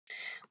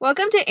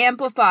Welcome to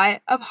Amplify,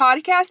 a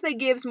podcast that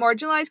gives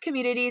marginalized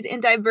communities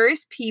and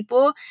diverse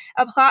people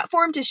a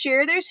platform to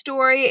share their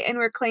story and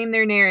reclaim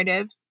their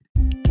narrative.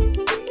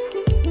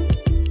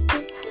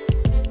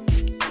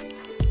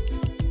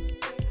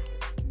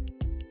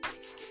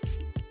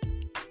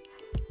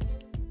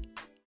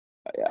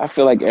 I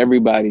feel like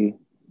everybody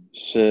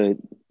should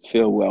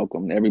feel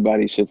welcome.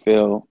 Everybody should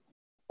feel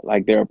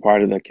like they're a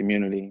part of the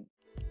community.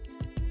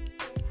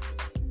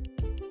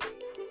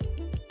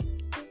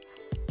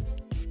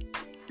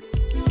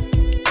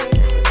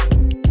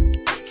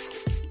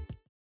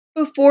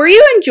 Before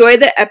you enjoy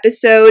the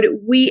episode,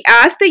 we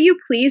ask that you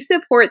please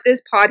support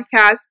this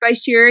podcast by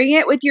sharing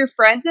it with your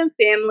friends and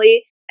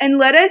family, and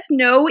let us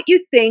know what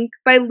you think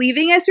by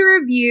leaving us a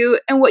review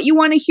and what you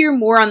want to hear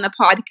more on the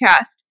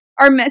podcast.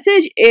 Our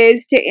message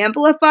is to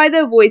amplify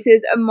the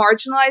voices of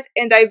marginalized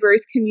and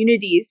diverse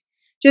communities.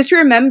 Just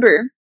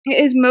remember, it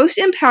is most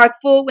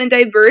impactful when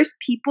diverse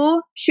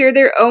people share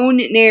their own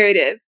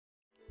narrative.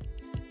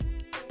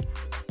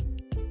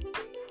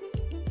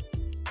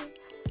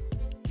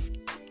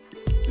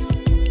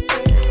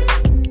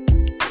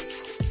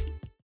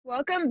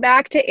 Welcome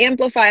back to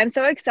Amplify. I'm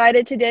so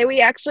excited. Today we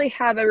actually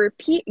have a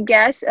repeat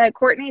guest,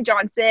 Courtney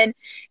Johnson.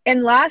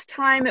 And last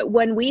time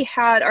when we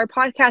had our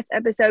podcast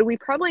episode, we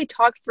probably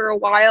talked for a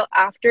while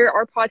after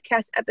our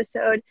podcast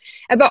episode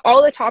about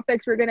all the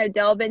topics we're going to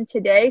delve in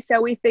today.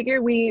 So we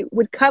figured we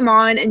would come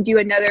on and do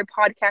another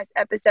podcast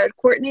episode.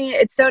 Courtney,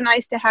 it's so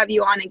nice to have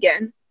you on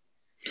again.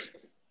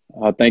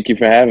 Thank you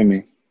for having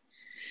me.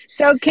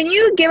 So can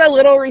you give a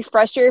little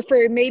refresher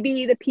for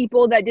maybe the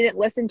people that didn't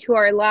listen to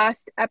our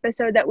last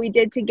episode that we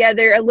did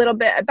together, a little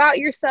bit about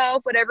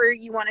yourself, whatever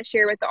you want to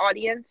share with the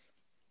audience?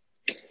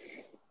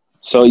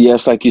 So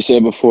yes, like you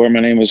said before,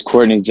 my name is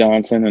Courtney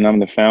Johnson, and I'm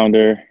the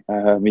founder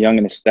of Young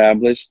and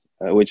Established,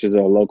 which is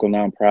a local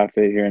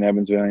nonprofit here in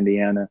Evansville,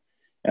 Indiana.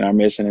 And our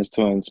mission is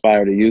to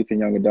inspire the youth and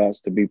young adults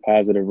to be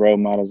positive role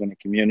models in the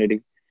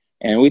community.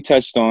 And we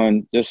touched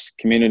on just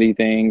community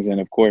things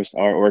and, of course,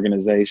 our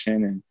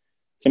organization and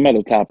some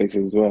other topics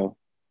as well.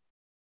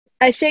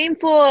 A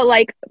shameful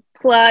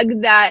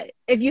plug that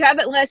if you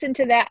haven't listened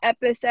to that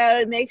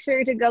episode, make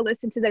sure to go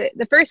listen to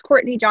the first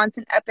Courtney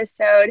Johnson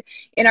episode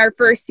in our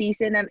first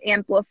season of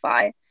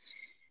Amplify.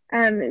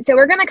 So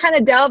we're going to kind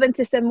of delve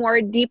into some more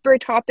deeper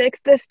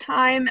topics this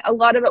time. A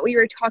lot of what we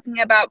were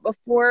talking about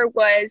before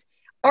was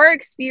our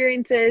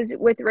experiences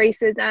with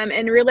racism,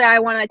 and really I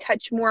want to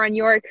touch more on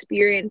your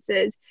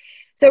experiences.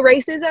 So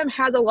racism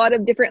has a lot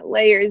of different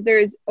layers.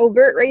 There's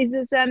overt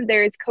racism,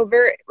 there's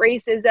covert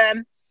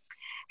racism.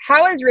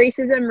 How has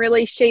racism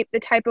really shaped the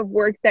type of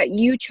work that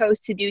you chose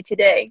to do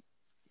today?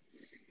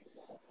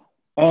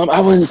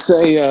 I wouldn't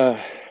say,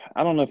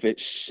 I don't know if it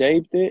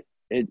shaped it.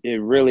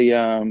 It really,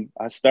 I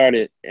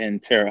started in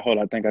Terre Haute.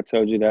 I think I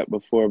told you that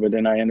before, but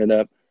then I ended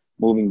up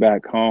moving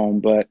back home.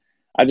 But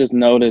I just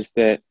noticed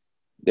that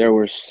there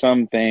were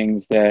some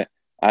things that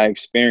I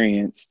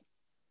experienced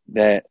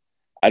that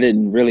I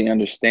didn't really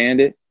understand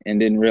it and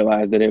didn't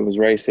realize that it was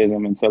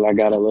racism until I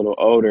got a little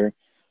older.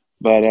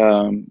 But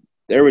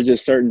there were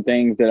just certain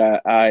things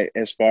that I,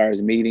 as far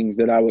as meetings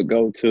that I would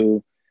go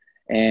to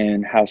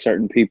and how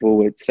certain people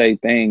would say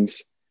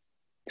things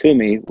to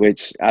me,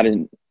 which I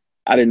didn't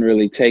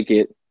really take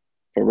it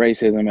for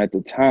racism at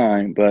the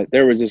time, but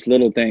there were just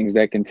little things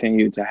that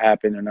continued to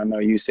happen. And I know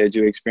you said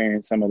you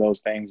experienced some of those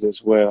things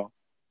as well.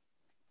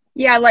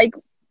 Yeah, like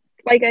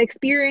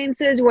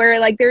experiences where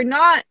they're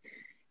not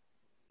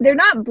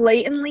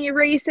blatantly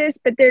racist,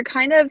 but they're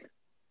kind of,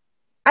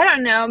 I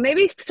don't know,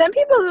 maybe some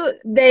people,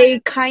 they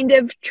kind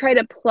of try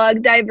to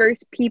plug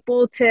diverse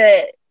people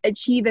to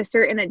achieve a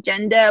certain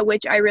agenda,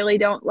 which I really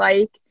don't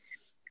like.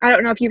 I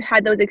don't know if you've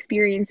had those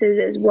experiences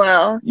as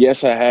well.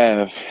 Yes, I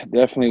have.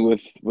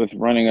 Definitely with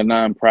running a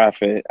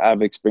nonprofit,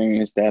 I've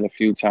experienced that a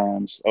few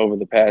times over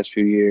the past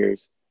few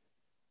years.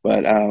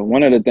 But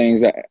one of the things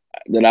that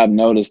I've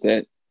noticed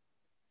that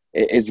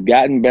it's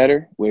gotten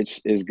better,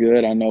 which is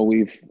good. I know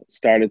we've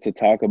started to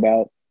talk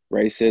about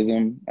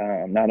racism,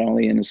 not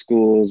only in the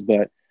schools,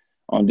 but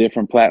on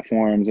different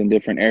platforms and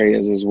different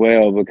areas as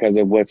well, because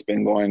of what's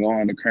been going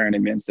on, the current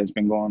events that's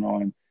been going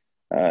on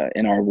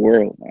in our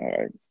world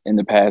in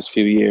the past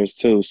few years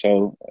too.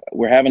 So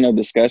we're having a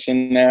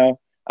discussion now,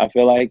 I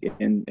feel like,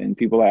 and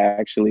people are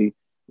actually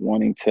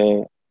wanting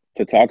to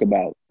talk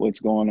about what's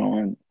going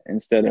on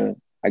instead of,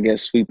 I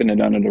guess, sweeping it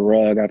under the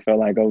rug. I felt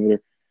like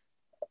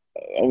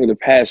over the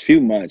past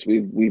few months,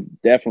 we've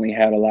definitely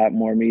had a lot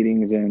more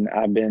meetings, and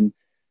I've been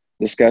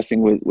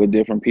discussing with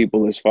different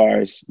people as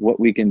far as what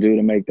we can do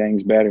to make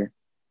things better.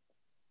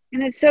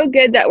 And it's so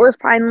good that we're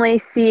finally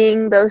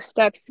seeing those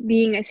steps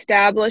being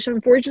established.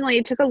 Unfortunately,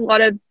 it took a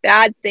lot of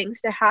bad things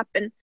to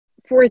happen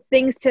for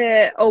things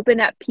to open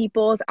up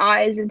people's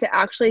eyes and to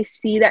actually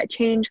see that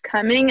change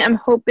coming. I'm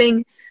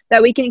hoping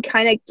that we can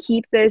kind of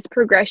keep this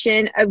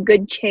progression of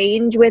good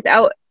change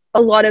without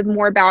a lot of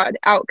more bad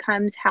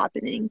outcomes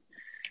happening.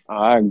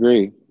 I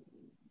agree.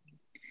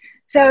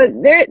 So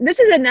this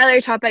is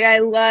another topic I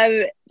love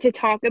to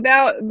talk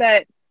about,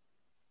 but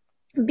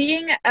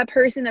being a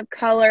person of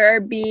color,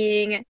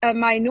 being a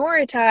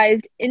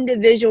minoritized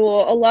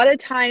individual, a lot of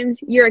times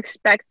you're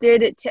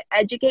expected to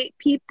educate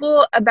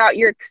people about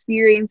your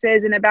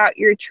experiences and about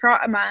your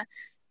trauma.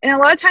 And a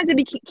lot of times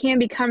can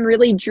become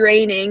really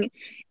draining.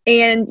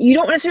 And you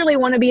don't necessarily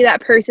want to be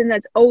that person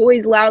that's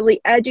always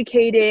loudly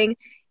educating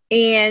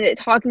and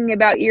talking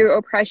about your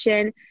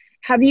oppression.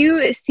 Have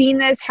you seen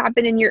this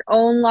happen in your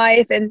own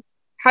life? And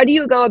how do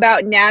you go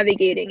about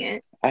navigating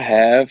it? I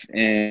have,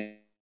 and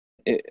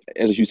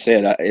as you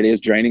said, it is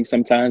draining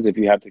sometimes if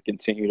you have to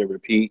continue to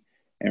repeat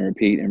and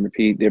repeat and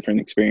repeat different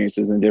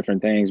experiences and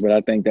different things. But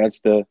I think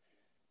that's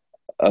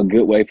a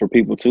good way for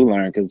people to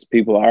learn, because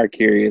people are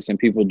curious and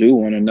people do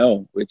want to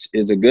know, which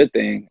is a good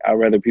thing. I'd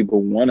rather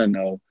people want to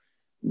know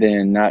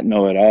than not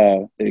know at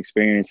all the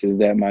experiences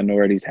that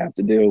minorities have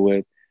to deal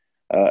with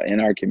in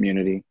our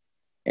community.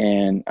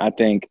 And I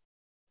think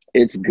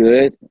it's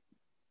good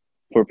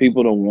for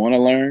people to want to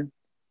learn.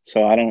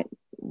 So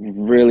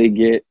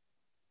really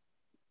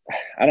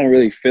I don't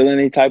really feel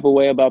any type of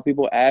way about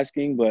people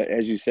asking, but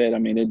as you said, I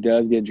mean, it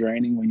does get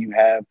draining when you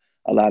have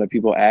a lot of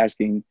people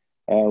asking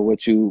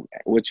what you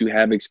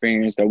have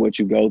experienced or what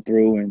you go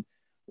through, and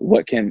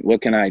what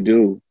can I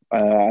do?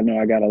 I know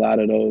I got a lot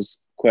of those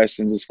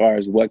questions as far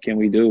as what can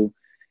we do,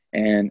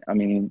 and I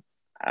mean,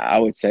 I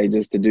would say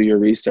just to do your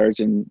research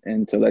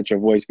and to let your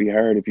voice be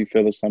heard. If you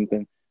feel like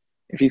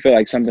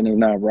something is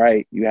not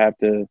right, you have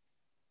to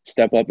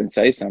step up and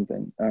say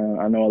something.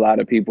 I know a lot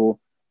of people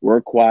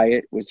were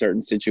quiet with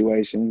certain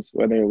situations,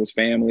 whether it was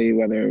family,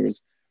 whether it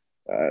was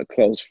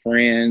close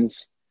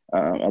friends.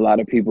 A lot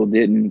of people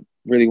didn't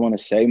really want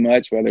to say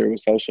much, whether it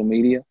was social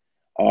media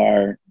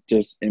or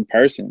just in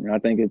person. And I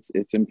think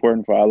it's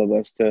important for all of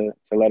us to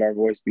let our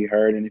voice be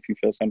heard. And if you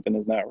feel something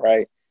is not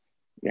right,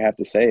 you have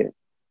to say it.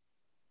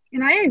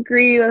 And I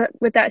agree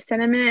with that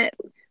sentiment.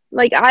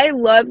 Like, I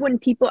love when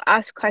people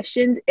ask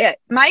questions. It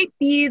might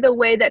be the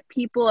way that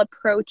people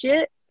approach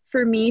it.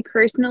 For me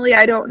personally,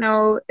 I don't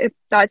know if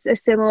that's a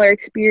similar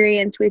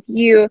experience with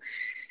you,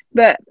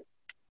 but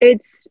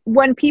it's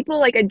when people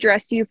like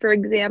address you. For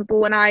example,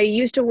 when I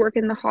used to work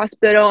in the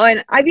hospital,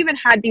 and I've even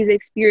had these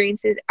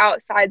experiences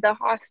outside the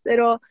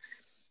hospital,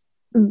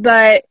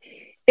 but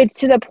it's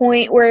to the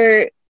point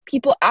where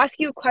people ask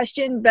you a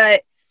question,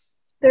 but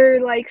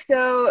they're like,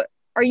 so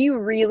are you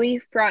really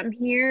from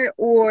here?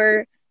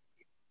 Or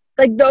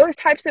like those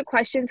types of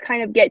questions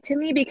kind of get to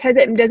me because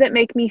it doesn't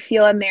make me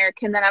feel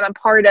American, that I'm a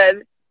part of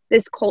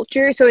this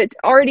culture. So it's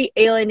already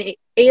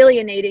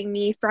alienating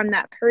me from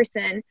that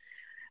person.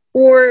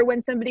 Or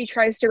when somebody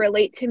tries to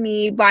relate to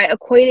me by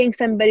equating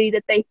somebody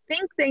that they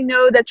think they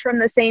know that's from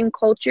the same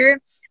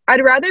culture,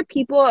 I'd rather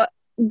people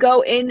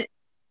go in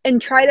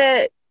and try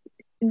to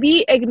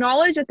be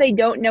acknowledge that they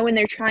don't know and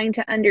they're trying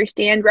to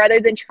understand, rather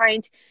than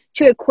trying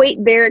to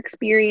equate their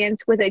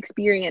experience with the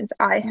experience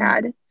I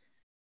had.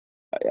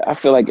 I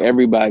feel like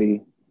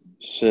everybody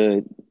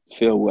should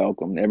feel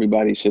welcome.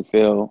 Everybody should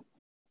feel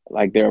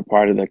like they're a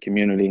part of the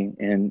community,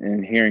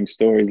 and hearing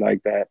stories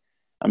like that.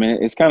 I mean,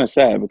 it's kind of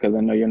sad because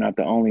I know you're not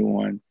the only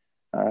one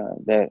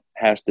that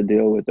has to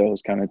deal with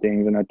those kind of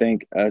things. And I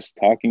think us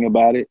talking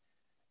about it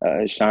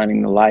is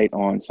shining the light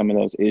on some of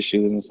those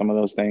issues and some of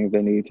those things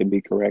that need to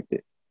be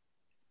corrected.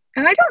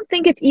 And I don't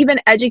think it's even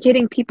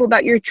educating people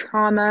about your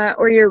trauma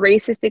or your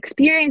racist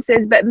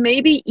experiences, but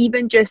maybe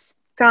even just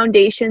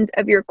foundations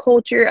of your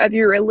culture, of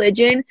your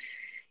religion.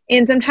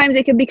 And sometimes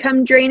it can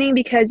become draining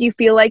because you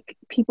feel like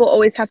people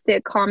always have to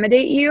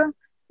accommodate you.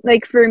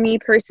 Like for me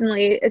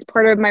personally, as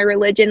part of my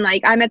religion,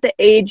 like I'm at the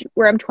age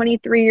where I'm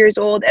 23 years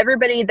old.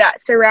 Everybody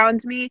that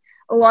surrounds me,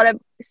 a lot of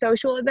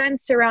social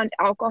events surround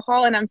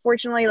alcohol. And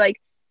unfortunately, like,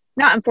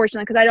 not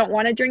unfortunately, because I don't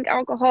want to drink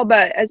alcohol,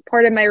 but as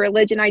part of my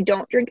religion, I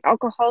don't drink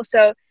alcohol.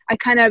 So I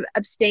kind of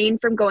abstain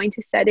from going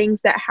to settings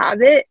that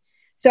have it.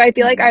 So I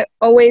feel like Mm-hmm.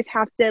 I always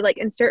have to like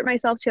insert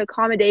myself to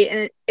accommodate.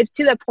 And it's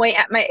to the point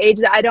at my age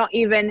that I don't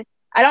even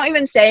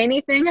say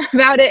anything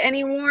about it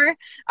anymore.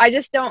 I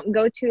just don't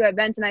go to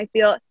events and I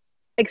feel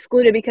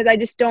excluded because I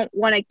just don't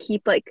want to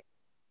keep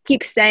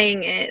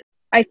saying it.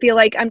 I feel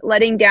like I'm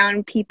letting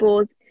down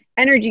people's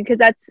energy because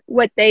that's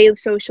what they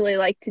socially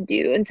like to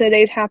do. And so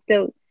they'd have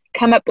to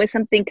come up with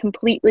something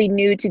completely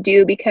new to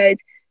do because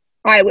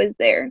I was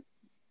there.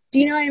 Do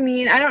you know what I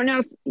mean? I don't know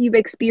if you've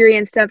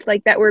experienced stuff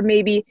like that where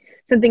maybe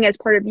something as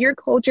part of your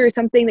culture,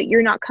 something that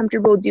you're not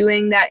comfortable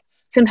doing, that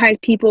sometimes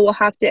people will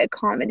have to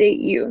accommodate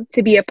you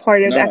to be a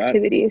part of No,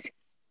 activities.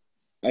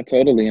 I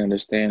totally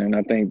understand. And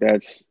I think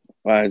that's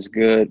why it's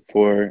good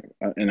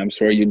and I'm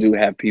sure you do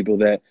have people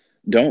that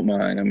don't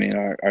mind. I mean,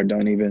 or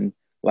don't even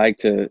like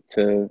to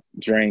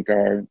drink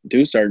or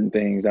do certain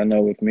things. I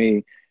know with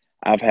me,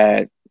 I've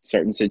had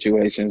certain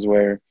situations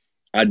where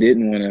I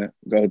didn't want to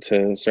go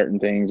to certain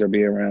things or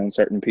be around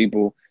certain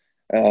people,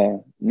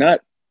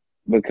 not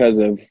because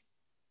of,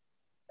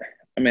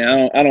 I mean,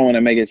 I don't want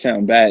to make it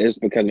sound bad. It's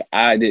because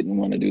I didn't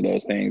want to do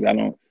those things. I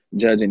don't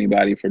judge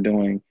anybody for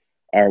doing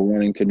or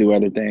wanting to do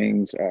other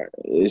things.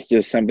 It's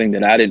just something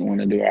that I didn't want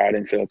to do, or I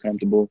didn't feel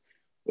comfortable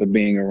with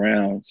being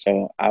around.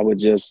 So I would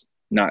just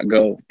not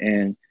go.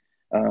 And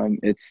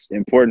it's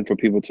important for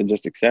people to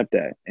just accept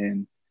that.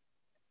 And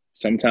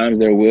sometimes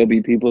there will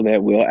be people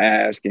that will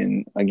ask.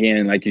 And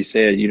again, like you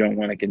said, you don't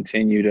want to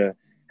continue to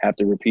have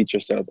to repeat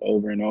yourself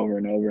over and over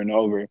and over and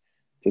over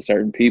to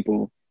certain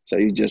people. So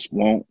you just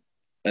won't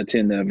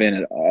attend the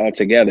event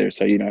altogether.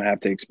 So you don't have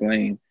to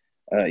explain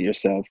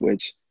yourself,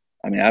 which,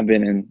 I mean, I've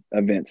been in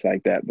events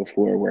like that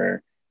before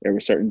where there were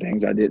certain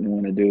things I didn't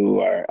want to do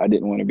or I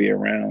didn't want to be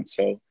around.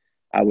 So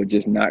I would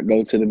just not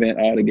go to the event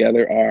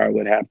altogether, or I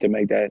would have to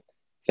make that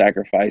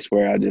sacrifice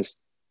where I just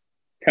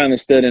kind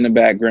of stood in the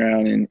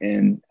background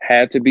and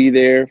had to be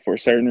there for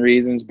certain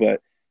reasons,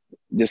 but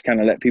just kind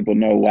of let people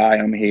know why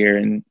I'm here,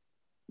 and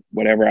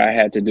whatever I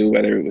had to do,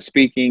 whether it was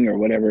speaking or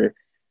whatever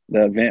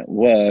the event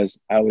was,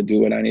 I would do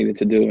what I needed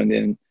to do and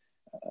then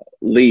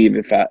leave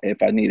if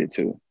I needed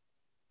to.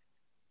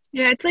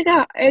 Yeah,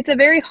 it's a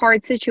very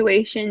hard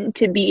situation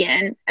to be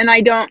in. And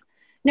I don't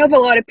know if a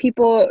lot of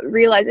people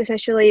realize,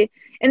 especially,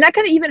 and that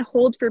kind of even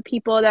holds for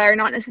people that are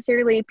not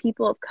necessarily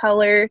people of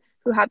color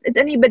who have, it's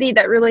anybody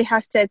that really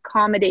has to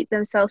accommodate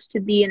themselves to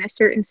be in a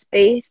certain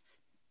space,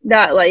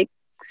 that like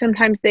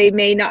sometimes they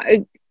may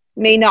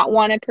not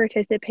want to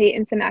participate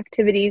in some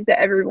activities that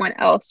everyone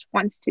else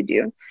wants to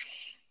do.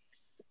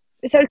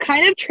 So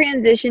kind of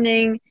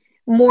transitioning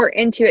more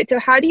into it. So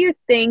how do you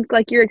think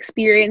like your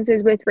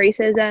experiences with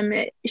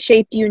racism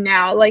shaped you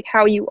now, like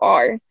how you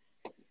are?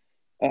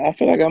 I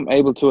feel like I'm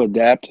able to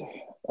adapt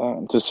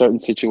to certain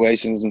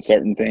situations and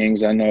certain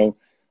things. I know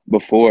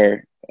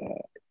before,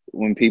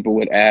 when people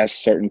would ask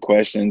certain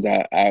questions,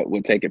 I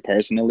would take it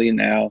personally.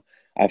 Now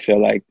I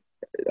feel like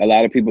a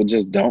lot of people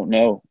just don't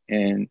know.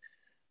 And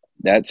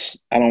I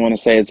don't want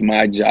to say it's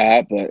my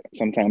job, but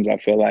sometimes I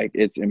feel like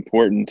it's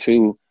important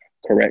to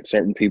correct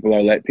certain people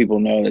or let people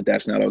know that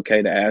that's not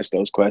okay to ask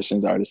those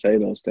questions or to say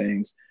those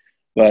things.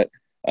 But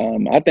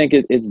I think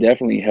it's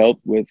definitely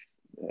helped with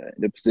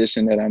the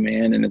position that I'm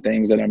in and the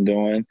things that I'm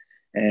doing,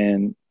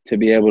 and to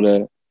be able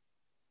to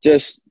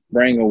just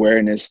bring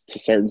awareness to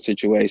certain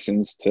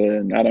situations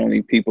to not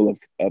only people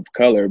of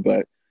color,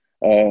 but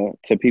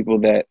to people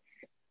that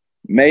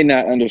may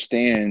not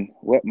understand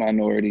what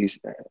minorities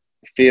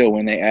feel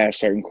when they ask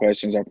certain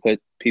questions or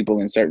put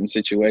people in certain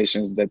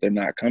situations that they're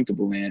not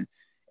comfortable in.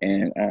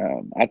 And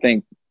I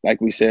think,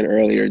 like we said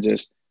earlier,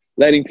 just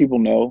letting people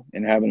know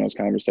and having those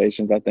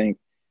conversations, I think,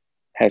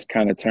 has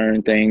kind of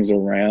turned things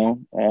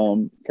around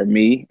for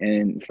me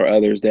and for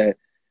others that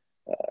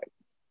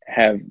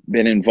have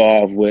been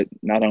involved with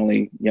not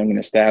only Young and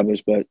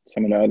Established, but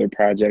some of the other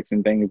projects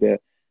and things that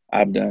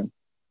I've done.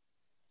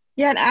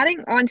 Yeah, and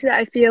adding on to that,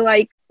 I feel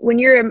like when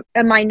you're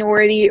a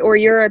minority or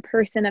you're a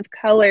person of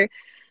color,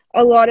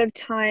 a lot of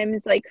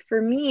times, like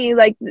for me,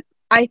 like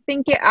I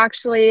think it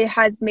actually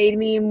has made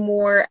me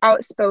more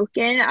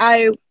outspoken.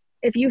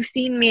 If you've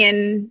seen me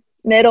in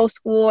middle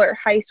school or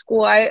high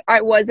school,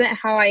 I wasn't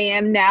how I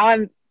am now.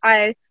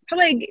 I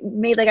probably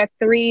made like a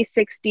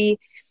 360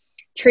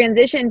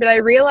 transition, but I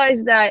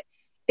realized that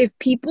if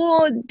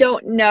people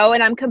don't know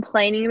and I'm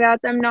complaining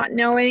about them not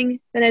knowing,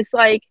 then it's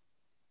like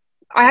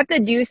I have to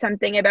do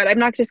something about it. I'm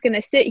not just going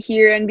to sit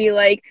here and be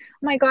like,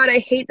 oh my God, I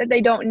hate that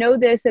they don't know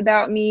this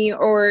about me,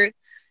 or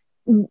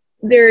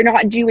they're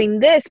not doing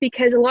this,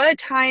 because a lot of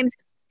times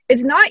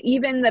it's not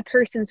even the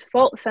person's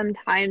fault.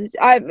 Sometimes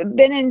I've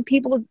been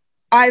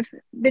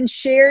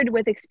shared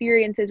with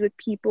experiences with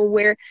people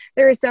where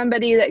there is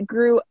somebody that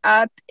grew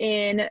up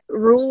in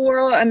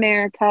rural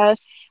America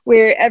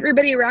where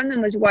everybody around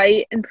them was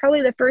white, and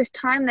probably the first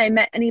time they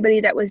met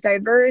anybody that was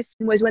diverse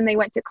was when they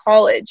went to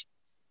college.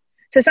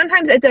 So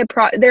sometimes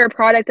they're a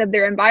product of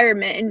their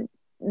environment, and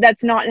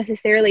that's not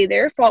necessarily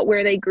their fault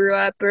where they grew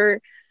up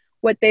or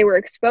what they were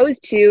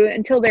exposed to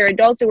until they're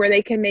adults, where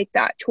they can make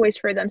that choice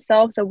for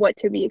themselves of what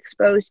to be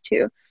exposed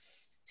to.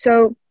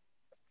 So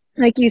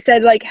like you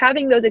said, like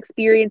having those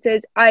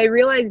experiences, I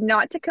realized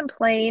not to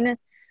complain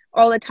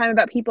all the time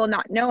about people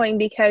not knowing,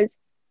 because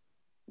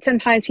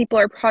sometimes people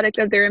are a product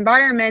of their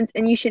environment,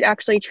 and you should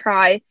actually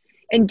try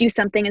and do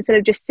something instead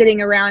of just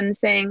sitting around and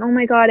saying, oh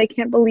my God, I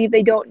can't believe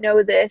they don't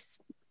know this.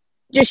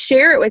 Just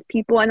share it with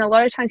people, and a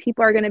lot of times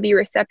people are going to be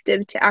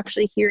receptive to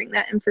actually hearing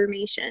that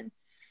information.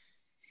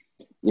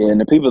 Yeah,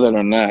 and the people that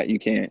are not, you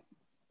can't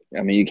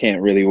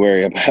really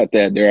worry about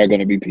that. There are going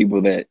to be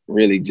people that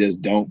really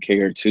just don't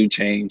care to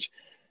change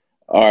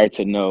or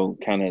to know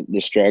kind of the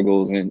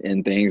struggles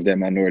and things that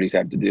minorities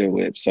have to deal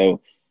with.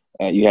 So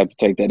you have to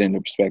take that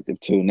into perspective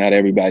too. Not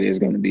everybody is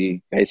going to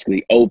be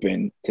basically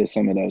open to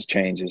some of those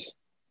changes.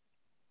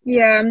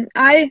 Yeah,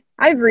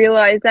 I've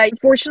realized that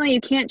fortunately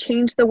you can't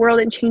change the world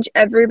and change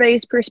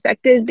everybody's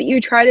perspectives, but you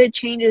try to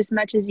change as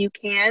much as you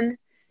can.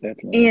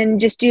 Definitely. And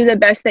just do the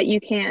best that you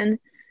can.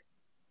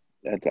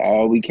 That's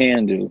all we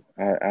can do.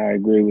 I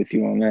agree with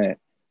you on that.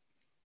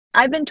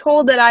 I've been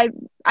told that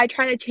I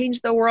try to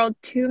change the world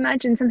too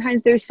much, and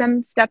sometimes there's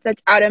some stuff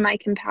that's out of my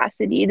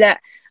capacity, that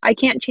I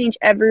can't change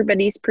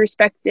everybody's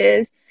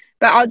perspectives,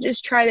 but I'll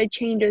just try to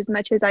change as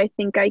much as I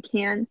think I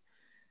can.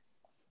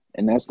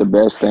 And that's the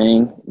best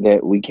thing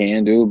that we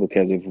can do,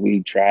 because if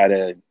we try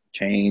to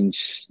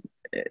change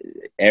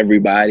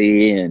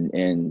everybody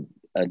and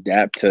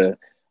adapt to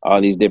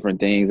all these different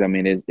things. I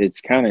mean,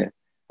 it's kind of,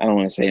 I don't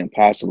want to say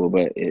impossible,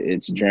 but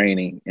it's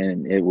draining,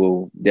 and it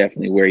will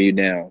definitely wear you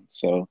down.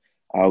 So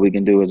all we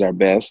can do is our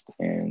best,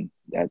 and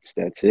that's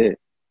it.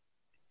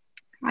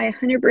 I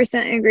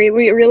 100% agree.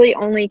 We really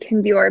only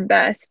can do our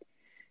best.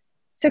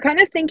 So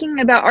kind of thinking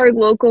about our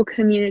local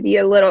community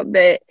a little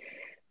bit,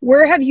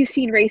 where have you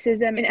seen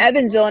racism in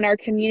Evansville in our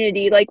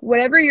community? Like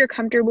whatever you're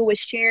comfortable with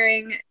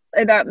sharing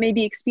about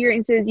maybe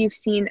experiences you've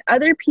seen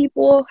other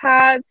people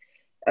have,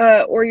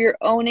 or your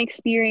own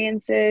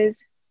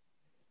experiences.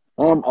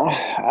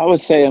 I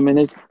would say, I mean,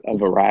 it's a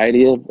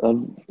variety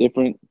of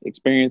different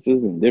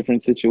experiences and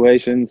different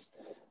situations,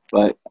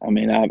 but I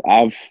mean,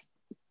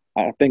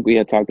 I think we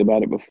had talked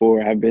about it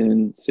before. I've been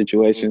in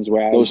situations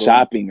where I go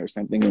shopping or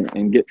something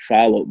and get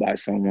followed by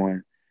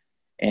someone.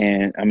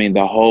 And I mean,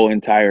 the whole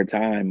entire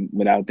time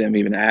without them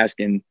even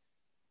asking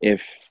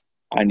if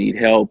I need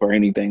help or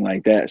anything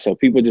like that. So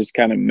people just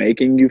kind of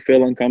making you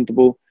feel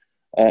uncomfortable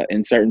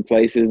in certain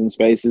places and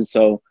spaces.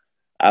 So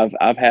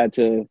I've had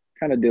to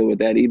kind of deal with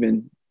that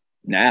even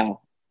now.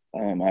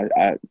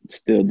 I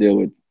still deal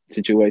with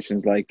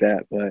situations like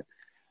that, but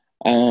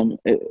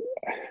it,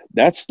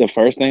 that's the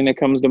first thing that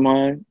comes to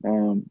mind.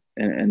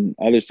 And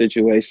other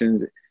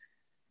situations,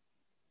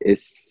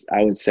 it's,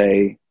 I would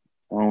say,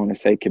 I don't want to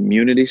say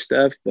community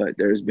stuff, but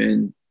there's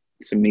been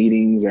some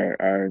meetings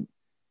or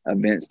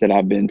events that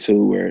I've been to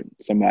where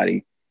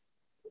somebody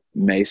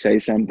may say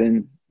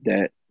something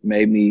that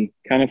made me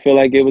kind of feel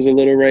like it was a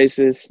little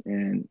racist.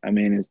 And I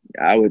mean,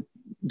 I would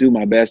do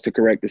my best to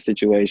correct the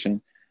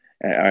situation.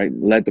 I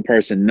let the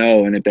person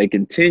know. And if they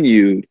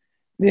continued,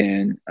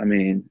 then, I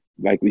mean,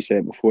 like we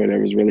said before,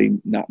 there was really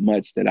not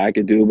much that I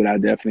could do, but I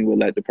definitely would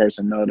let the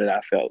person know that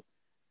I felt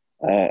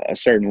a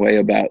certain way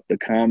about the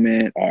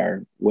comment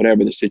or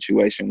whatever the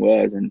situation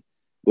was, and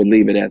would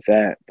leave it at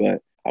that.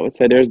 But I would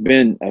say there's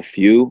been a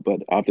few, but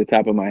off the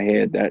top of my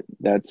head,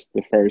 that's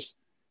the first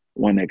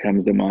one that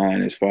comes to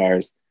mind as far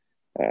as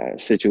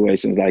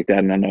situations like that.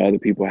 And I know other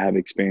people have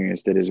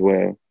experienced it as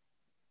well.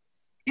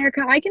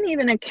 Erica, I can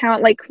even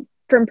account like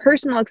from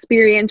personal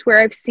experience where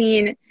I've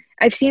seen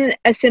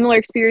a similar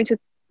experience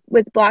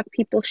with Black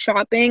people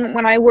shopping.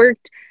 When I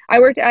worked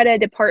at a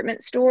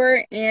department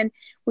store, and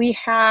we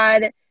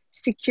had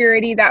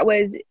security that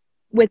was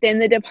within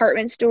the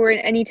department store,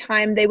 and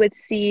anytime they would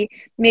see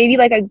maybe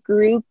like a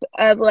group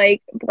of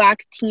like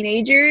Black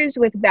teenagers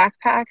with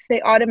backpacks,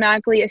 they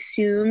automatically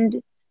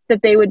assumed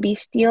that they would be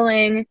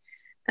stealing,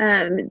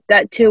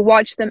 that to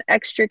watch them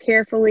extra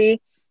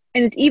carefully.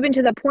 And it's even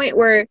to the point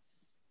where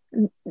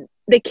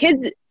the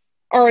kids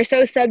are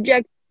so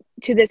subject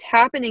to this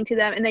happening to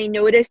them, and they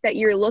notice that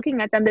you're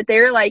looking at them, that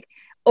they're like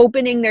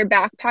opening their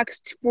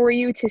backpacks for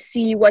you to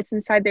see what's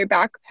inside their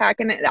backpack.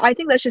 And I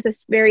think that's just a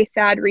very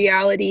sad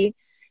reality,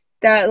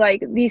 that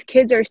like these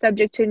kids are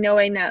subject to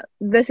knowing that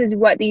this is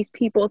what these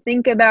people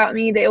think about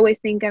me. They always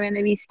think I'm going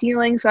to be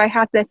stealing, so I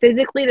have to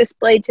physically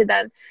display to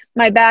them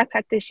my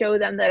backpack to show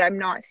them that I'm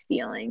not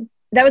stealing.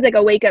 That was like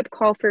a wake-up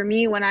call for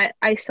me when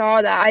I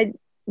saw that. I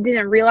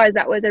didn't realize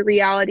that was a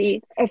reality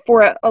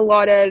for a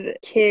lot of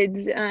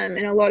kids, and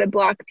a lot of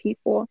Black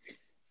people.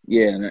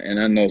 Yeah, and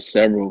I know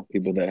several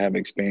people that have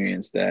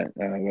experienced that,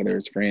 whether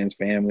it's friends,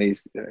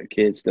 families,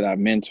 kids that I've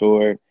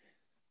mentored,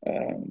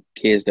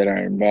 kids that are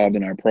involved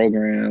in our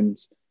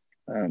programs.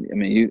 I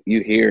mean,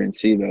 you hear and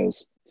see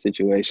those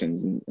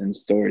situations and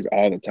stories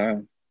all the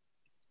time.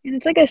 And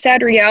it's like a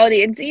sad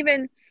reality. It's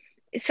even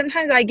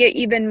sometimes I get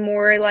even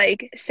more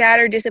like sad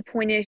or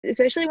disappointed,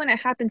 especially when it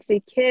happens to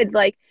kids.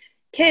 Like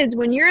kids,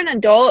 when you're an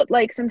adult,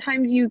 like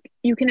sometimes you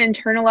can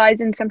internalize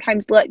and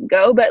sometimes let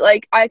go. But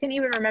like I can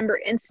even remember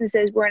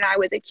instances when I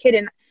was a kid,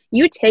 and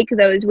you take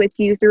those with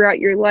you throughout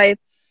your life.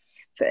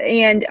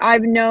 And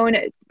I've known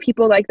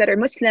people like that are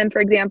Muslim,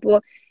 for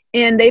example,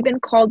 and they've been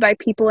called by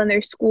people in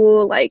their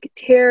school like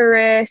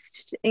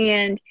terrorists,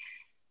 and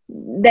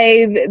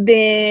they've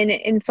been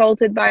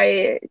insulted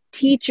by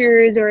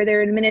teachers or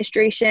their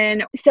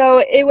administration. So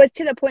it was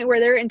to the point where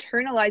they're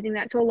internalizing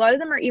that. So a lot of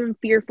them are even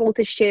fearful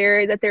to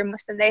share that they're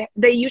Muslim.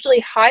 They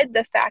usually hide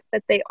the fact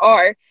that they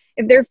are.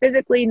 If they're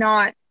physically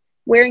not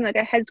wearing like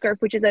a headscarf,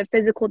 which is a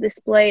physical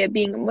display of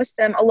being a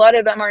Muslim, a lot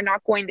of them are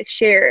not going to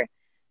share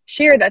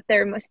that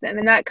they're Muslim.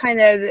 And that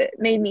kind of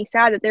made me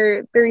sad that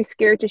they're very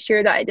scared to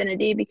share that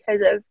identity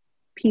because of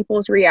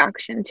people's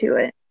reaction to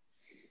it.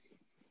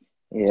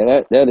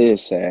 Yeah, that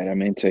is sad. I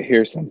mean, to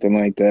hear something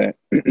like that,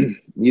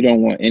 you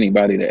don't want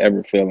anybody to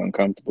ever feel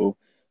uncomfortable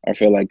or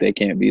feel like they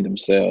can't be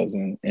themselves.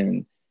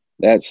 And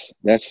that's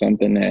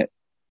something that,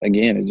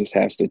 again, it just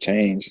has to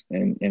change,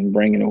 and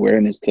bringing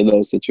awareness to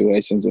those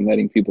situations and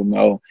letting people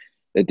know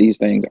that these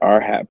things are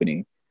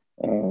happening.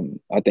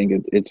 I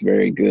think it's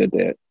very good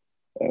that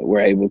we're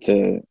able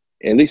to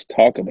at least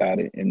talk about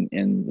it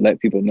and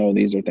let people know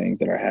these are things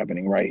that are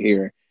happening right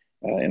here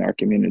in our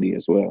community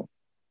as well.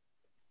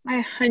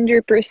 I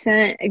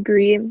 100%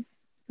 agree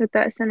with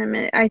that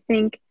sentiment. I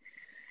think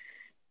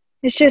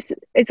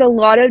it's a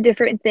lot of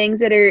different things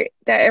that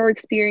are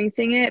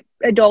experiencing it.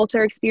 Adults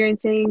are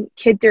experiencing,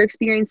 kids are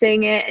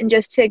experiencing it, and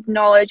just to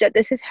acknowledge that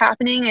this is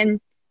happening, and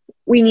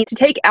we need to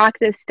take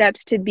active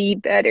steps to be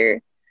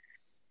better.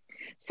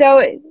 So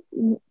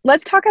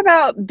let's talk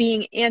about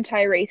being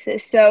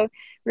anti-racist. So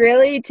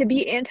really, to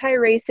be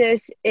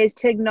anti-racist is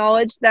to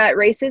acknowledge that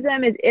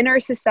racism is in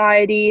our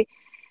society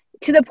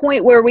to the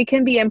point where we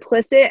can be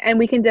implicit and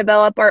we can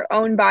develop our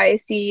own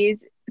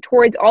biases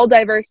towards all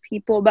diverse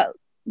people, but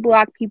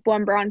Black people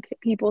and brown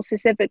people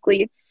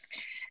specifically.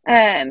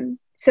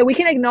 So we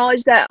can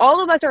acknowledge that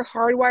all of us are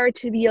hardwired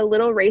to be a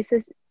little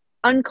racist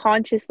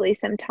unconsciously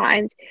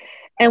sometimes,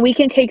 and we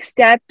can take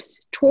steps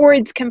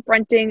towards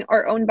confronting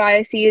our own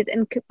biases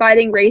and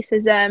fighting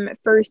racism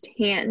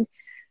firsthand.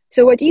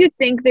 So what do you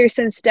think there's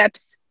some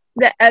steps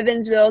that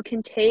Evansville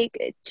can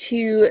take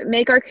to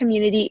make our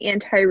community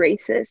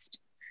anti-racist?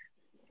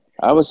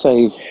 I would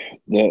say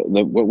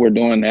what we're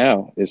doing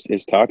now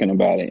is talking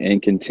about it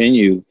and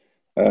continue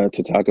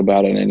to talk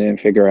about it, and then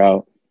figure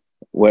out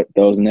what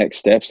those next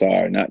steps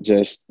are, not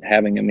just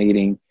having a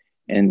meeting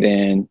and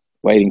then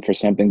waiting for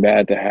something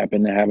bad to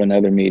happen to have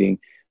another meeting.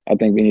 I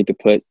think we need to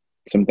put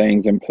some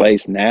things in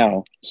place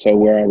now so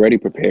we're already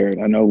prepared.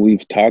 I know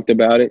we've talked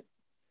about it,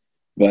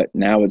 but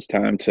now it's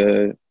time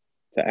to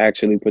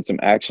actually put some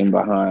action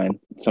behind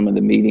some of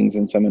the meetings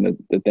and some of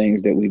the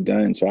things that we've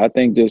done. So I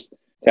think just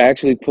to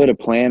actually put a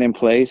plan in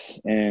place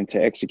and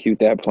to execute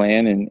that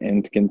plan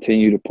and to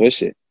continue to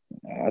push it.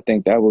 I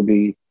think that would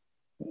be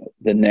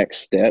the next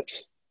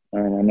steps.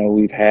 And I know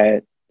we've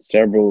had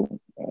several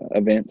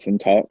events and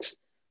talks,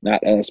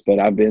 not us, but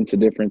I've been to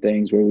different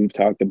things where we've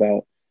talked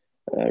about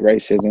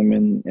racism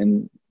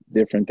and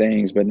different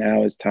things, but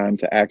now it's time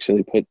to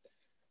actually put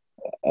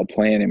a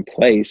plan in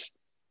place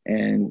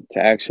and to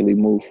actually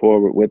move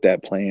forward with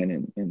that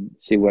plan and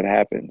see what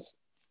happens.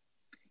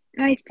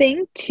 I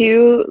think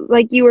too,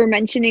 like you were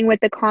mentioning with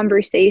the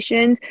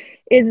conversations,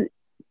 is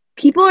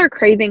people are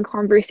craving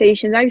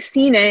conversations. I've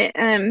seen it.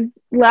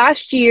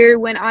 Last year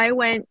when I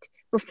went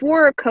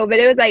before COVID,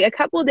 it was like a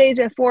couple of days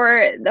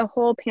before the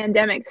whole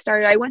pandemic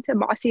started, I went to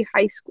Bosse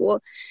High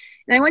School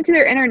and I went to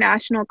their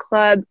international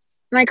club,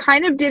 and I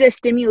kind of did a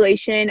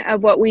stimulation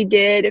of what we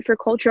did for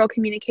cultural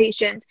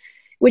communications,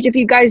 which, if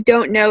you guys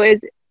don't know,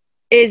 is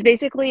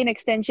basically an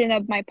extension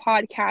of my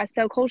podcast.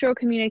 So Cultural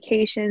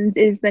Communications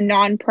is the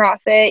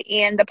nonprofit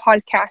and the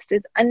podcast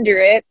is under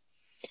it.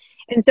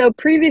 And so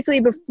previously,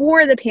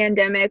 before the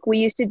pandemic, we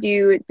used to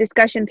do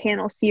discussion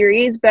panel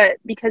series, but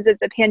because of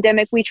the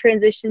pandemic, we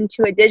transitioned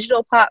to a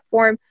digital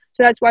platform.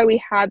 So that's why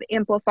we have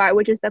Amplify,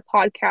 which is the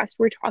podcast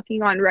we're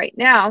talking on right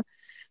now.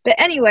 But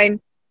anyway,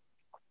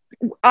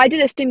 I did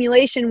a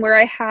stimulation where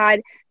I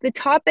had the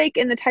topic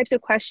and the types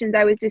of questions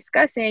I was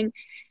discussing,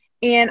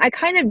 and I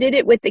kind of did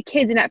it with the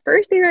kids. And at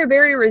first they were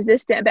very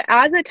resistant, but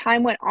as the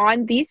time went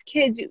on, these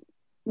kids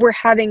were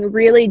having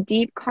really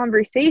deep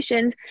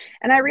conversations.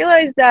 And I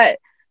realized that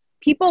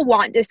people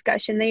want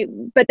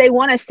discussion, but they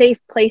want a safe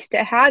place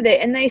to have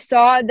it. And they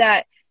saw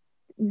that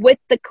with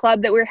the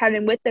club that we're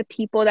having, with the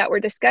people that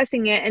were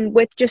discussing it, and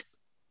with just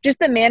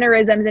the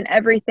mannerisms and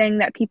everything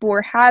that people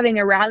were having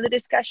around the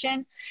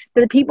discussion,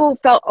 that the people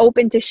felt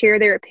open to share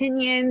their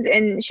opinions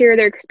and share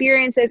their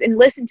experiences and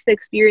listen to the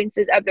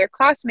experiences of their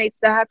classmates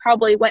that have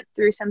probably went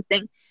through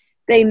something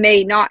they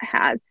may not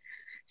have.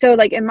 So,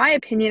 like, in my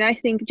opinion, I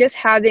think just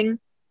having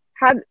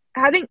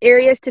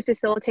areas to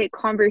facilitate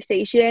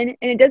conversation,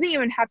 and it doesn't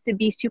even have to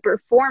be super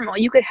formal.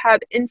 You could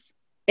have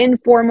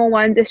informal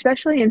ones,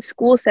 especially in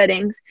school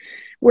settings,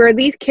 where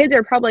these kids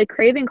are probably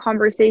craving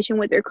conversation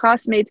with their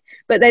classmates,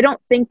 but they don't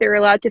think they're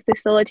allowed to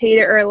facilitate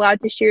it or allowed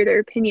to share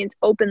their opinions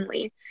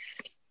openly.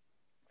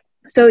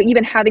 So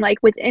even having, like,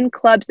 within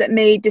clubs that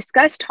may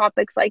discuss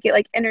topics like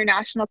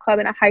international club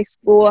in a high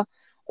school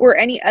or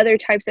any other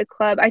types of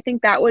club, I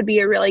think that would be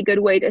a really good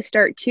way to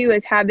start too,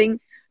 is having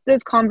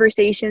those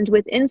conversations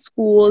within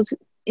schools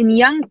in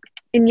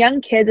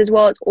young kids as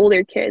well as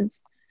older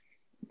kids.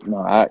 No,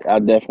 I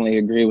definitely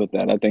agree with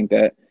that. I think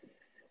that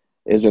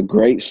is a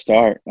great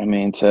start. I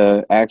mean,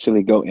 to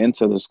actually go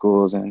into the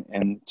schools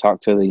and talk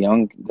to the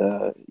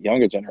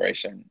younger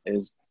generation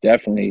is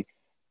definitely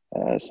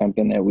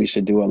something that we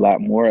should do a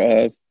lot more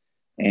of.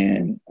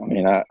 And I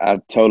mean,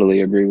 I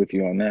totally agree with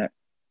you on that.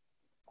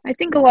 I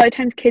think a lot of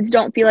times kids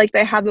don't feel like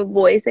they have a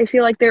voice. They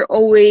feel like they're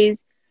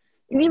always,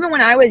 and even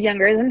when I was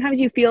younger, sometimes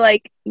you feel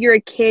like you're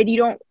a kid, you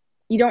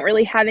don't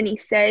really have any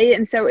say.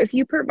 And so if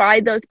you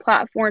provide those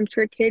platforms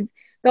for kids,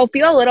 they'll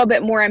feel a little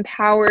bit more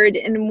empowered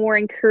and more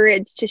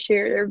encouraged to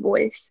share their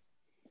voice.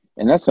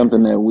 And that's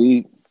something that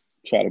we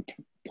try to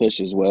push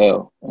as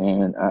well.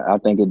 And I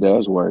think it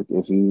does work.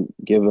 If you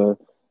give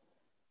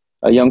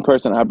a young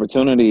person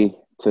opportunity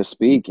to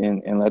speak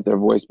and let their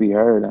voice be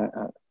heard,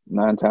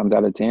 9 times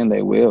out of 10,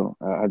 they will.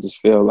 I just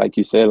feel, like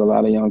you said, a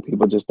lot of young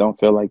people just don't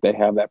feel like they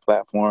have that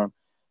platform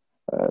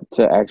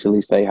to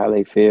actually say how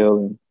they feel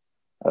and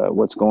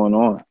what's going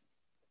on.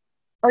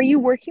 Are you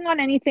working on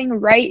anything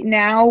right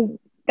now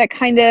that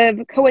kind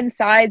of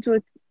coincides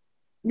with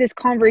this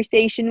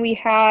conversation we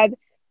had?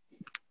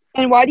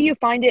 And why do you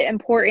find it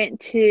important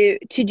to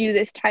do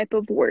this type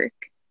of work?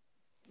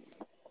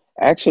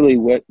 Actually,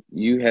 what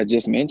you had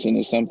just mentioned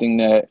is something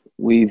that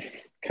we've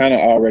kind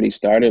of already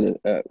started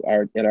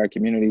at our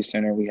community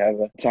center. We have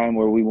a time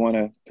where we want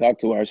to talk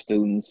to our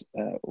students,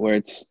 where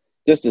it's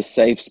just a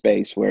safe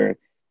space where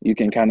you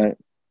can kind of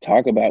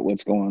talk about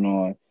what's going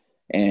on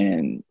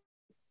and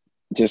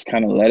just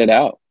kind of let it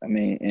out. I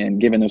mean,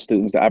 and giving the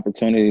students the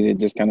opportunity to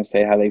just kind of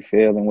say how they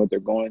feel and what they're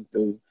going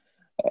through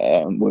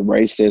with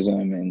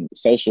racism and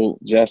social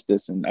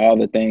justice and all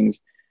the things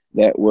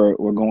that were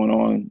going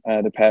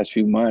on the past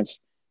few months.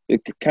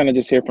 It kind of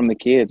just hear from the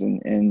kids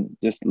and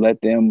just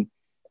let them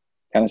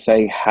kind of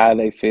say how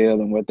they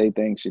feel and what they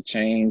think should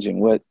change and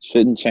what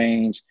shouldn't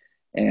change.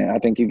 And I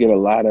think you get a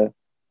lot of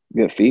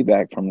good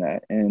feedback from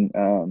that. And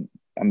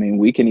I mean,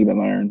 we can even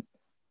learn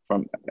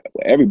from,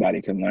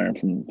 everybody can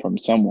learn from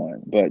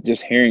someone, but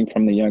just hearing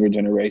from the younger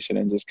generation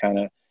and just kind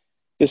of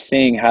just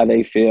seeing how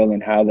they feel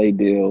and how they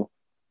deal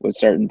with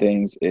certain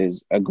things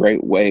is a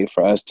great way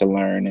for us to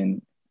learn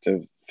and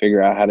to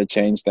figure out how to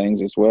change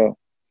things as well.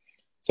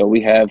 So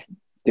we have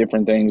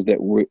different things that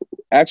we're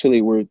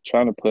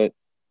trying to put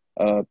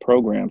a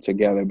program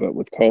together, but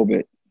with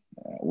COVID,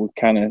 we're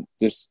kind of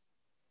just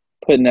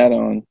putting that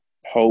on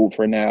hold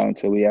for now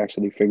until we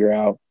actually figure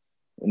out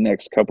the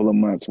next couple of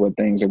months what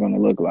things are going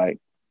to look like.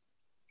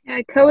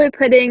 Yeah, COVID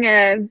putting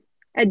a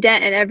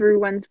dent in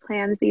everyone's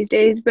plans these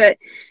days, but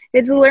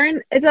it's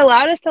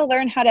allowed us to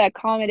learn how to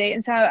accommodate.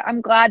 And so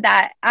I'm glad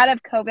that out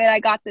of COVID, I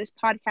got this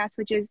podcast,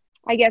 which is,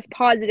 I guess,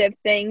 positive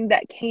thing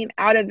that came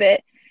out of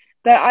it.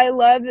 But I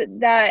love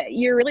that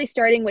you're really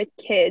starting with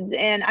kids.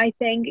 And I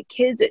think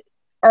kids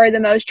are the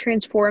most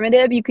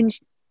transformative. You can,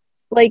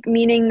 like,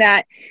 meaning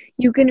that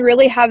you can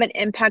really have an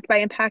impact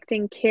by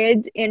impacting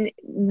kids, and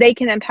they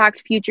can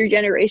impact future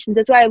generations.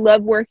 That's why I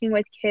love working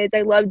with kids.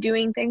 I love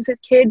doing things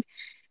with kids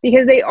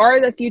because they are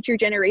the future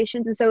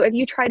generations. And so if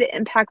you try to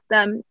impact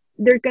them,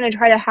 they're going to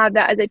try to have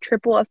that as a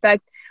triple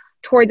effect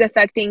towards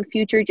affecting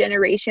future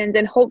generations.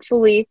 And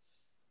hopefully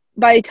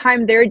by the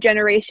time their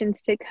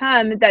generations to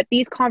come, that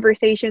these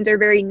conversations are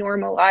very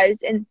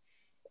normalized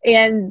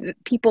and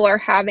people are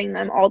having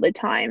them all the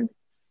time.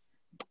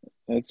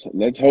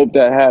 Let's hope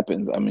that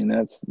happens. I mean,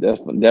 that's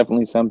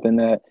definitely something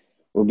that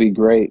will be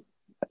great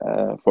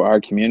for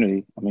our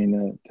community. I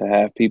mean, to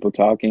have people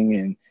talking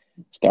and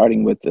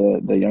starting with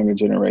the younger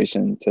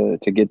generation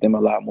to get them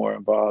a lot more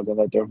involved and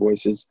let their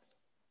voices,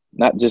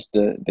 not just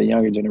the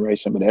younger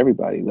generation, but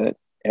everybody, let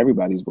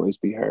everybody's voice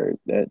be heard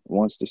that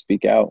wants to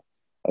speak out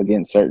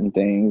against certain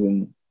things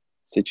and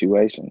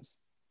situations.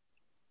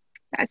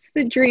 That's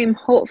the dream.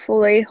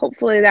 Hopefully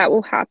that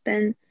will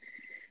happen.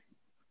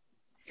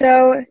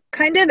 So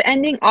kind of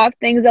ending off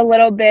things a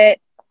little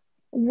bit,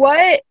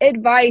 what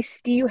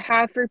advice do you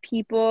have for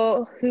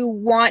people who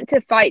want to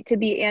fight to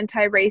be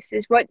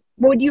anti-racist? What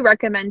would you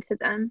recommend to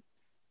them?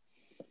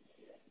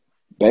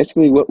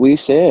 Basically what we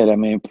said. I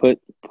mean, put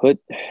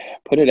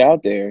it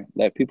out there.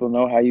 Let people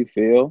know how you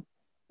feel.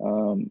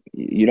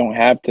 You don't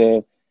have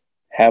to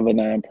have a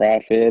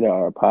nonprofit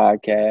or a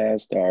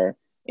podcast or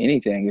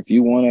anything. If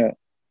you want to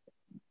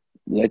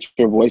let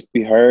your voice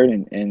be heard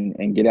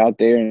and get out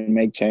there and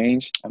make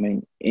change, I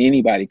mean,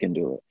 anybody can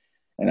do it.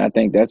 And I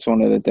think that's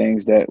one of the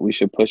things that we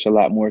should push a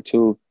lot more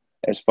to,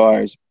 as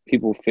far as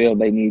people feel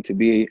they need to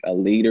be a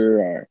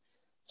leader or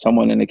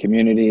someone in the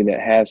community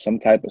that has some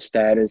type of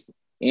status.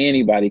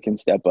 Anybody can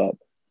step up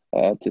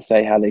to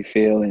say how they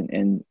feel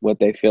and what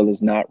they feel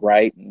is not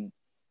right and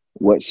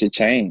what should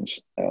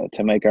change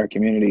to make our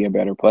community a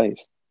better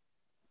place.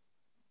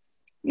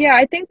 Yeah,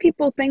 I think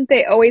people think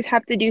they always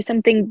have to do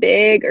something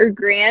big or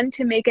grand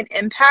to make an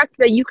impact,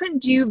 but you can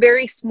do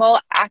very small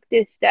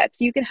active steps.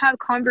 You can have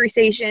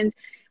conversations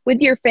with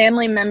your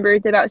family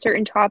members about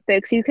certain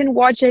topics. You can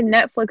watch a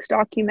Netflix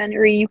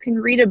documentary. You can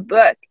read a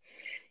book.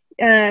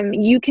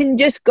 You can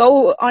just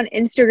go on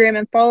Instagram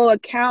and follow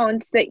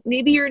accounts that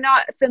maybe you're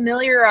not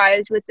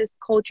familiarized with this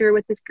culture,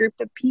 with this group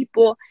of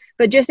people,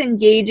 but just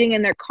engaging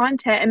in their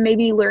content and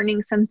maybe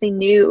learning something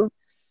new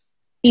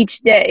each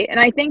day. And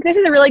I think this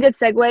is a really good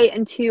segue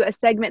into a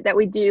segment that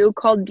we do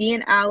called Be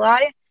an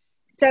Ally.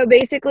 So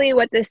basically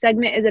what this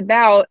segment is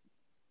about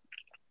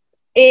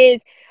is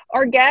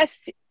our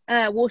guests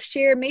will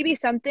share maybe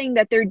something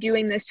that they're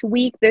doing this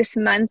week, this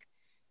month,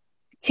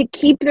 to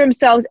keep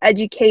themselves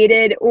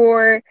educated,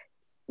 or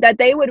that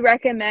they would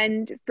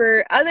recommend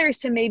for others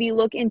to maybe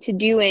look into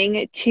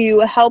doing to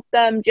help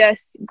them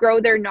just grow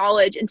their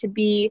knowledge and to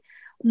be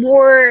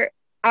more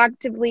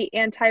actively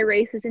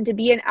anti-racist and to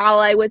be an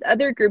ally with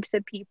other groups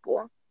of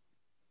people.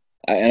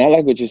 And I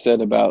like what you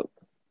said about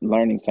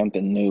learning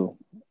something new.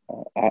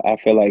 I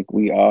feel like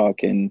we all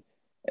can,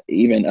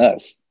 even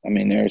us. I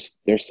mean,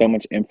 there's so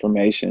much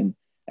information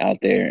out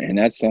there, and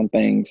that's some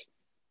things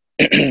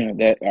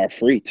that are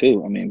free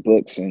too. I mean,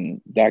 books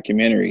and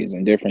documentaries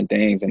and different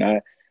things. And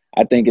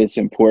I think it's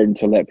important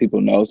to let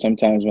people know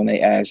sometimes when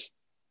they ask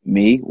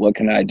me, what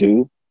can I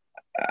do?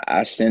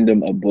 I send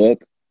them a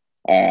book.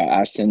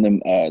 I send them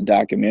a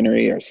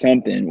documentary or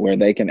something where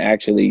they can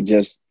actually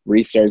just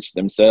research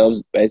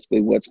themselves,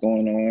 basically what's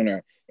going on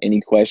or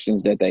any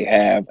questions that they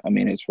have. I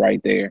mean, it's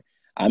right there.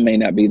 I may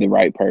not be the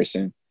right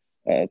person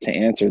to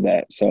answer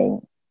that.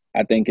 So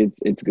I think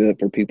it's good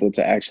for people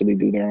to actually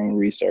do their own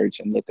research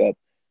and look up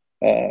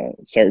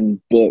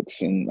certain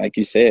books and, like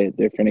you said,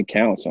 different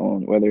accounts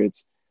on whether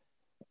it's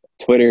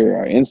Twitter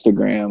or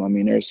Instagram. I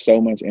mean, there's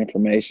so much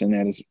information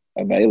that is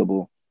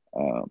available.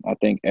 I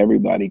think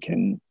everybody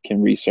can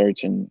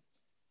research and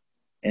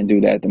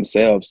do that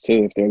themselves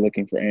too if they're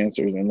looking for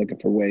answers and looking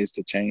for ways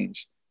to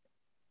change.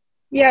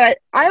 Yeah,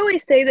 I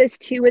always say this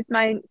too with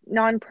my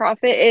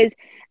nonprofit is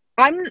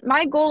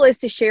my goal is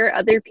to share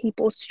other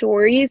people's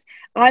stories.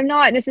 I'm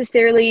not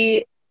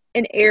necessarily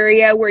an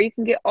area where you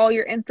can get all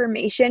your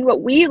information.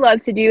 What we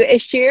love to do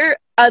is share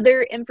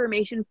other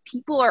information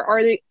people are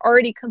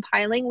already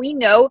compiling. We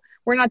know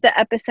we're not the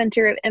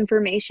epicenter of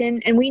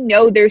information, and we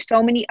know there's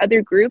so many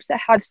other groups that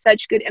have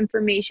such good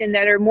information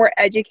that are more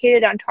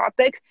educated on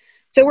topics.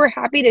 So we're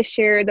happy to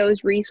share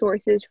those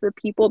resources for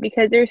people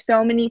because there's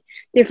so many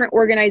different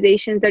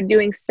organizations that are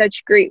doing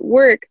such great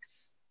work.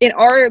 And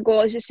our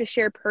goal is just to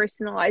share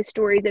personalized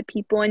stories of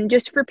people and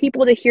just for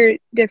people to hear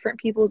different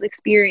people's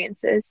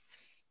experiences.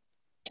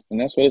 And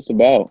that's what it's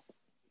about.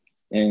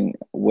 And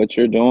what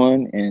you're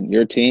doing and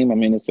your team, I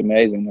mean, it's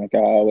amazing. Like I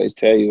always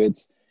tell you,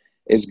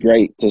 it's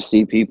great to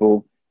see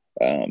people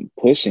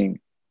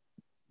pushing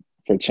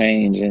for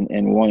change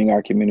and wanting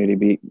our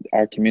community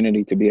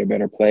to be a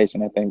better place.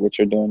 And I think what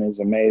you're doing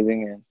is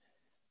amazing.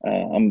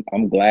 And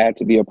I'm glad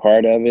to be a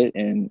part of it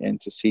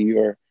and to see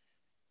your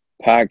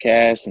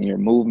podcast and your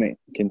movement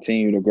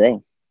continue to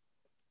grow.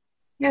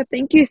 Yeah,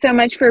 thank you so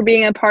much for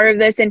being a part of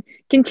this and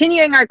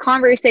continuing our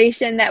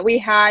conversation that we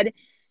had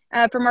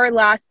from our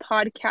last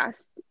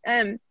podcast.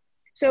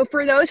 So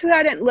for those who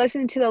hadn't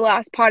listened to the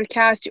last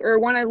podcast or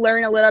want to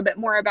learn a little bit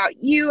more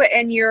about you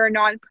and your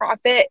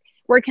nonprofit,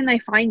 where can they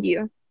find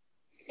you?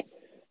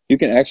 You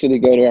can actually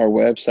go to our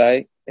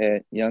website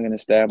at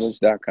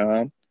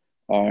youngannestablished.com.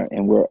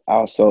 And we're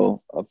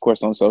also, of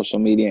course, on social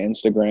media,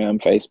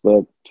 Instagram,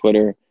 Facebook,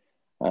 Twitter.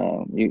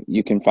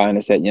 You can find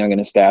us at Young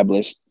and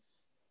Established.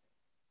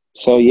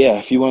 So, yeah,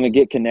 if you want to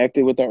get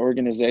connected with our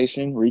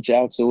organization, reach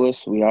out to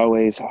us. We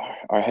always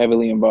are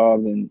heavily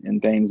involved in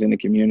things in the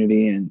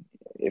community. And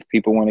if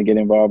people want to get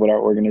involved with our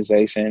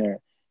organization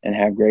and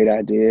have great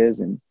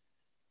ideas, and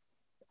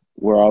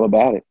we're all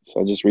about it.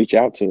 So just reach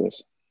out to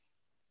us.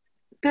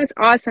 That's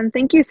awesome.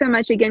 Thank you so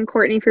much again,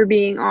 Courtney, for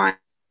being on.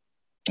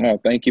 Oh,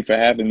 thank you for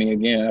having me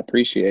again. I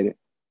appreciate it.